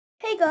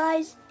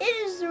guys, it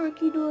is the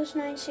Rookie Duelist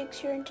 96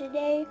 here, and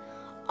today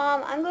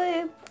I'm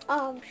going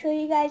to show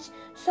you guys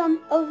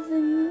some of the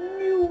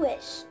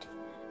newest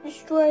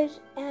Destroyers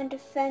and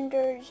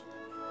Defenders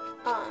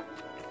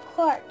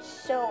cards.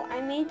 So I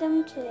made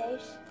them today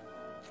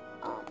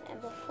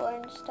and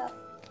before and stuff.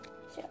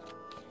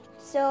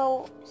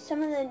 So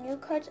some of the new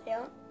cards,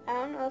 I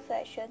don't know if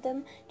I showed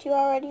them to you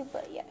already,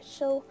 but yeah.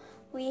 So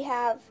we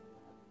have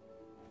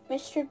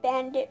Mr.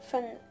 Bandit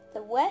from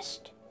the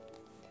West.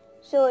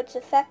 So its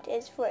effect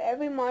is for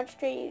every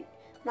monster you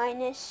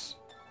minus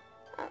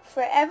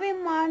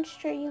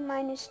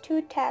 2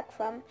 attack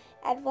from,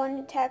 add 1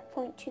 attack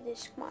point to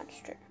this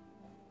monster.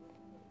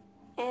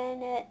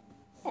 And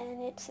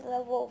it's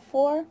level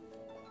 4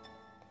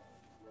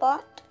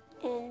 bot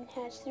and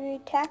has 3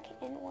 attack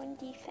and 1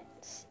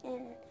 defense.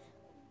 And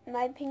in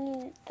my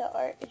opinion, the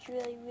art is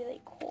really,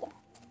 really cool.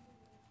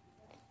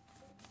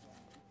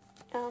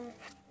 I'm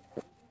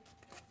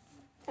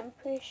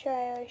pretty sure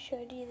I already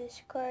showed you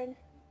this card.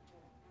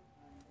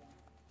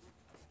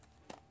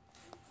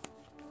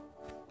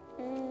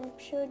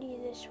 Showed you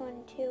this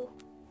one too.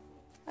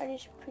 I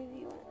just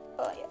preview it.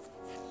 Oh yeah.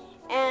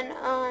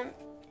 And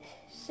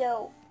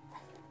so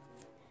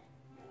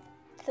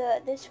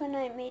this one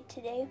I made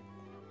today,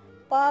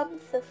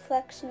 Bob the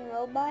Flexing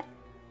Robot.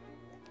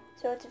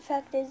 So its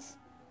effect is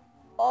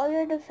all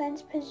your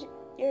defense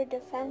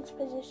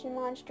position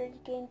monsters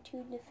gain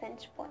 2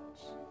 defense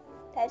points.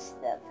 That's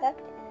the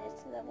effect, and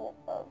it's level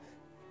of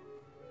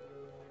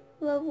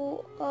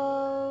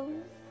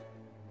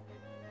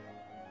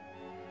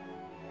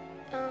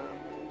 8.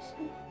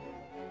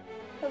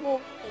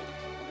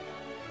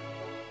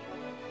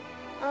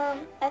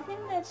 I think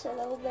that's a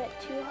little bit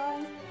too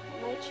high.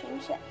 I might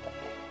change that,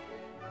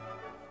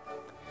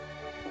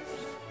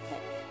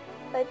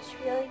 but it's a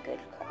really good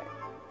card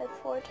with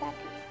 4 attack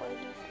and 4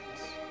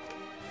 defense.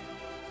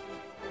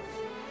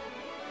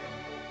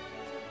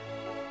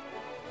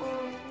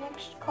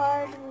 Next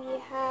card we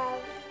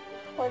have,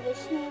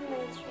 this name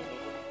is really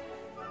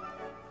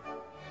fun.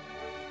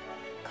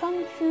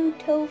 Kung Fu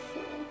Tofu.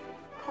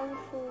 Kung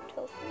Fu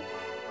Tofu.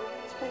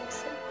 It's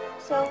fancy.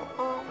 So,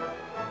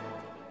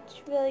 it's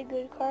a really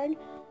good card.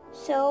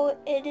 So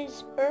it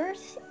is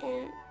Earth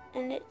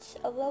and it's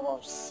a level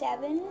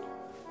 7.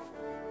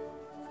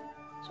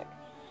 Sorry.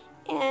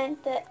 And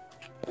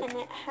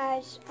it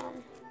has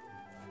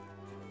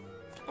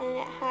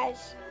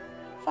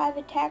 5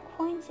 attack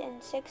points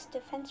and 6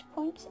 defense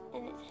points,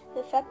 and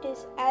the effect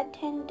is add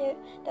 10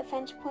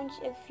 defense points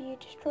if you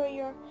destroy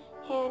your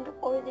hand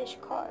or this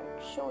card.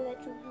 So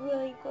that's a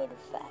really good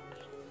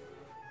effect.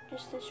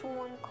 Just this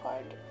one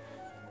card,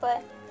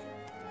 but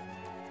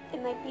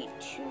it might be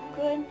too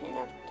good,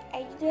 and I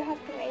either have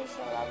to raise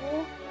the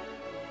level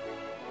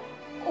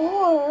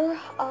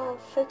or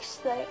fix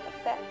the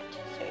effect.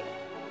 So yeah.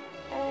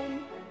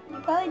 And you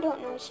probably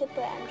don't notice it,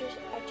 but I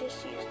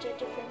just used a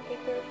different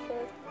paper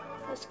for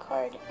this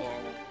card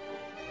and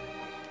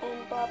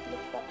Bob the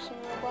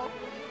Flexing Robot.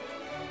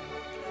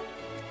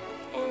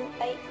 And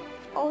I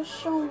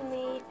also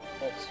made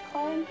this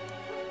card.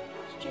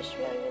 It's just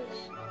really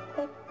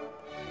quick.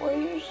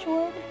 Warrior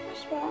Sword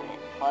spell, and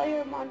all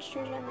your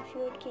monsters on the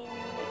field gain 1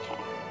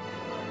 attack.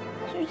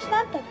 So it's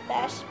not the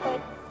best,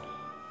 but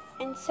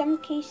in some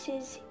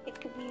cases it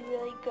could be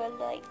really good.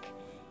 Like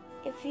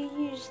if you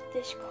use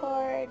this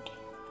card,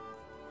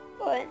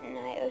 and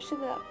I also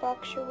got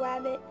Boxer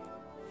Rabbit.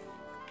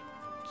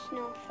 It's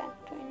no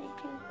effect or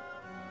anything.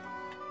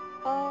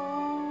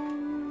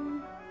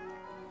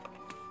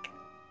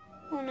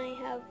 When I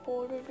have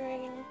Boulder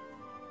Dragon.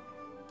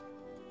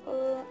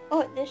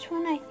 This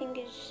one I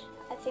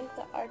think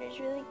the art is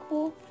really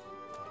cool.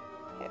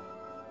 Here.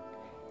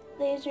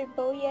 Laser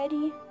Bow Yeti.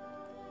 You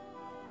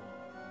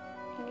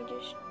can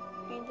just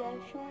read that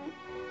if you want.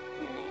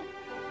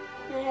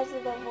 And it has a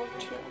level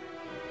 2.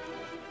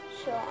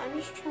 So I'm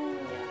just trying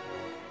to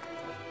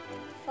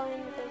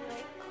find the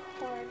right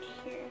card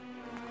here.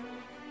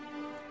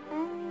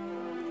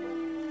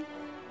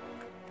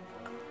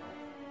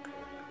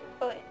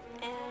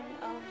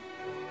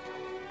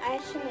 I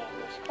also made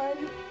this card.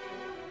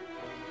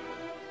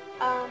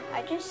 I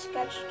just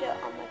sketched it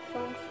on my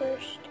phone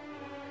first.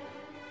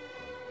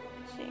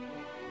 Let's see.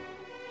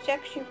 It's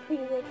actually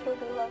pretty good for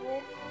the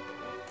level.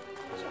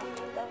 It's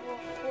only level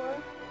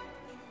 4.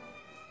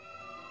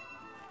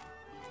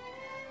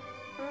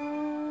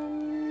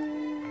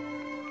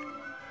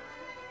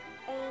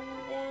 And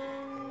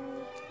then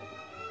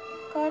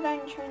the card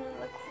I'm trying to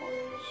look for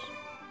is,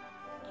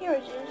 here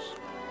it is.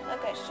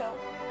 Okay, so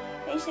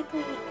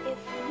basically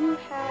if you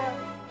have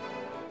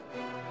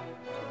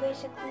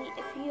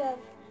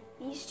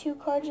these 2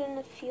 cards in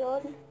the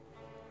field,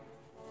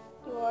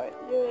 you're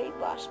literally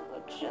boss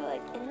mode. So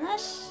like,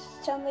 unless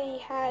somebody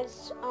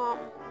has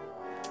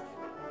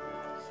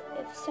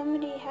if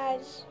somebody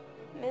has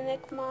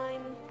Mimic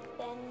Mime,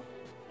 then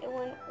it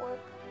wouldn't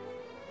work.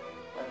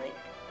 But like,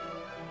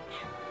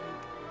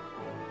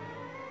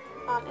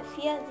 if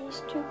you have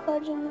these 2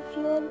 cards in the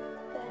field,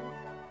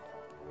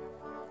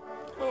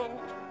 and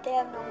they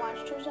have no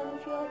monsters on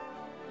the field,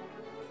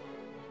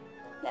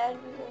 That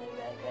would be really,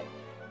 really good.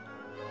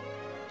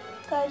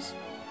 Because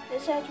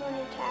this adds 1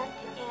 attack,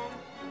 and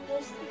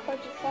this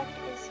card's effect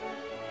is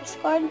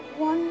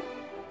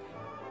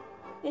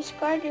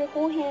discard your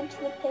whole hand to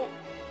the pit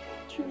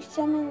to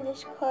summon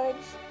this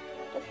card's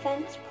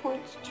defense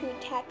points to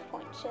attack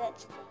points. So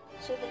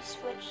they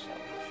switch, so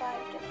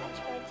 5 defense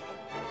points and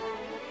 9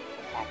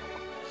 attack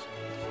points.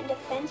 And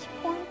defense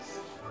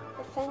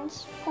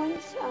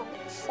points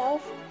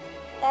itself,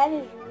 that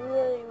is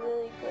really,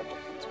 really good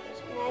defense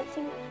points. And I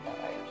think the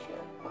art's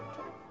really cool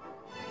too.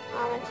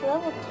 It's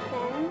level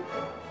 10,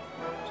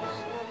 just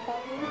no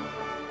problem.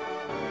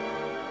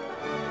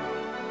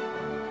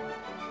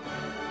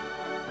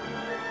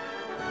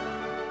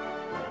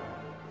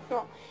 No,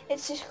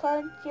 it's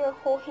discard your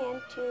whole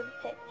hand to the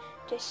pit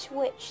to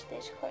switch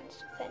this card's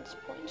defense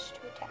points to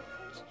attack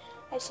points.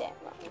 I said it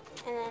wrong.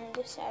 And then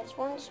this adds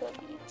 1, so it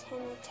would be 10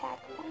 attack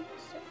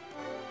points. So.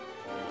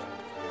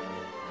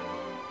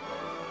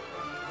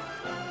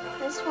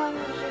 This one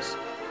is just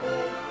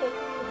really quick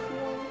if you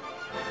want to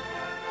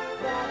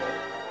grab it.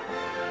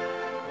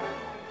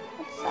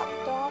 What's up,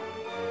 dog?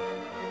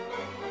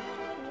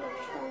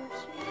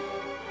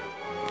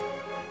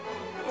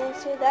 And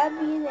so that'd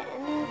be the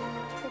end of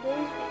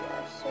today's video.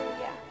 So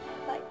yeah.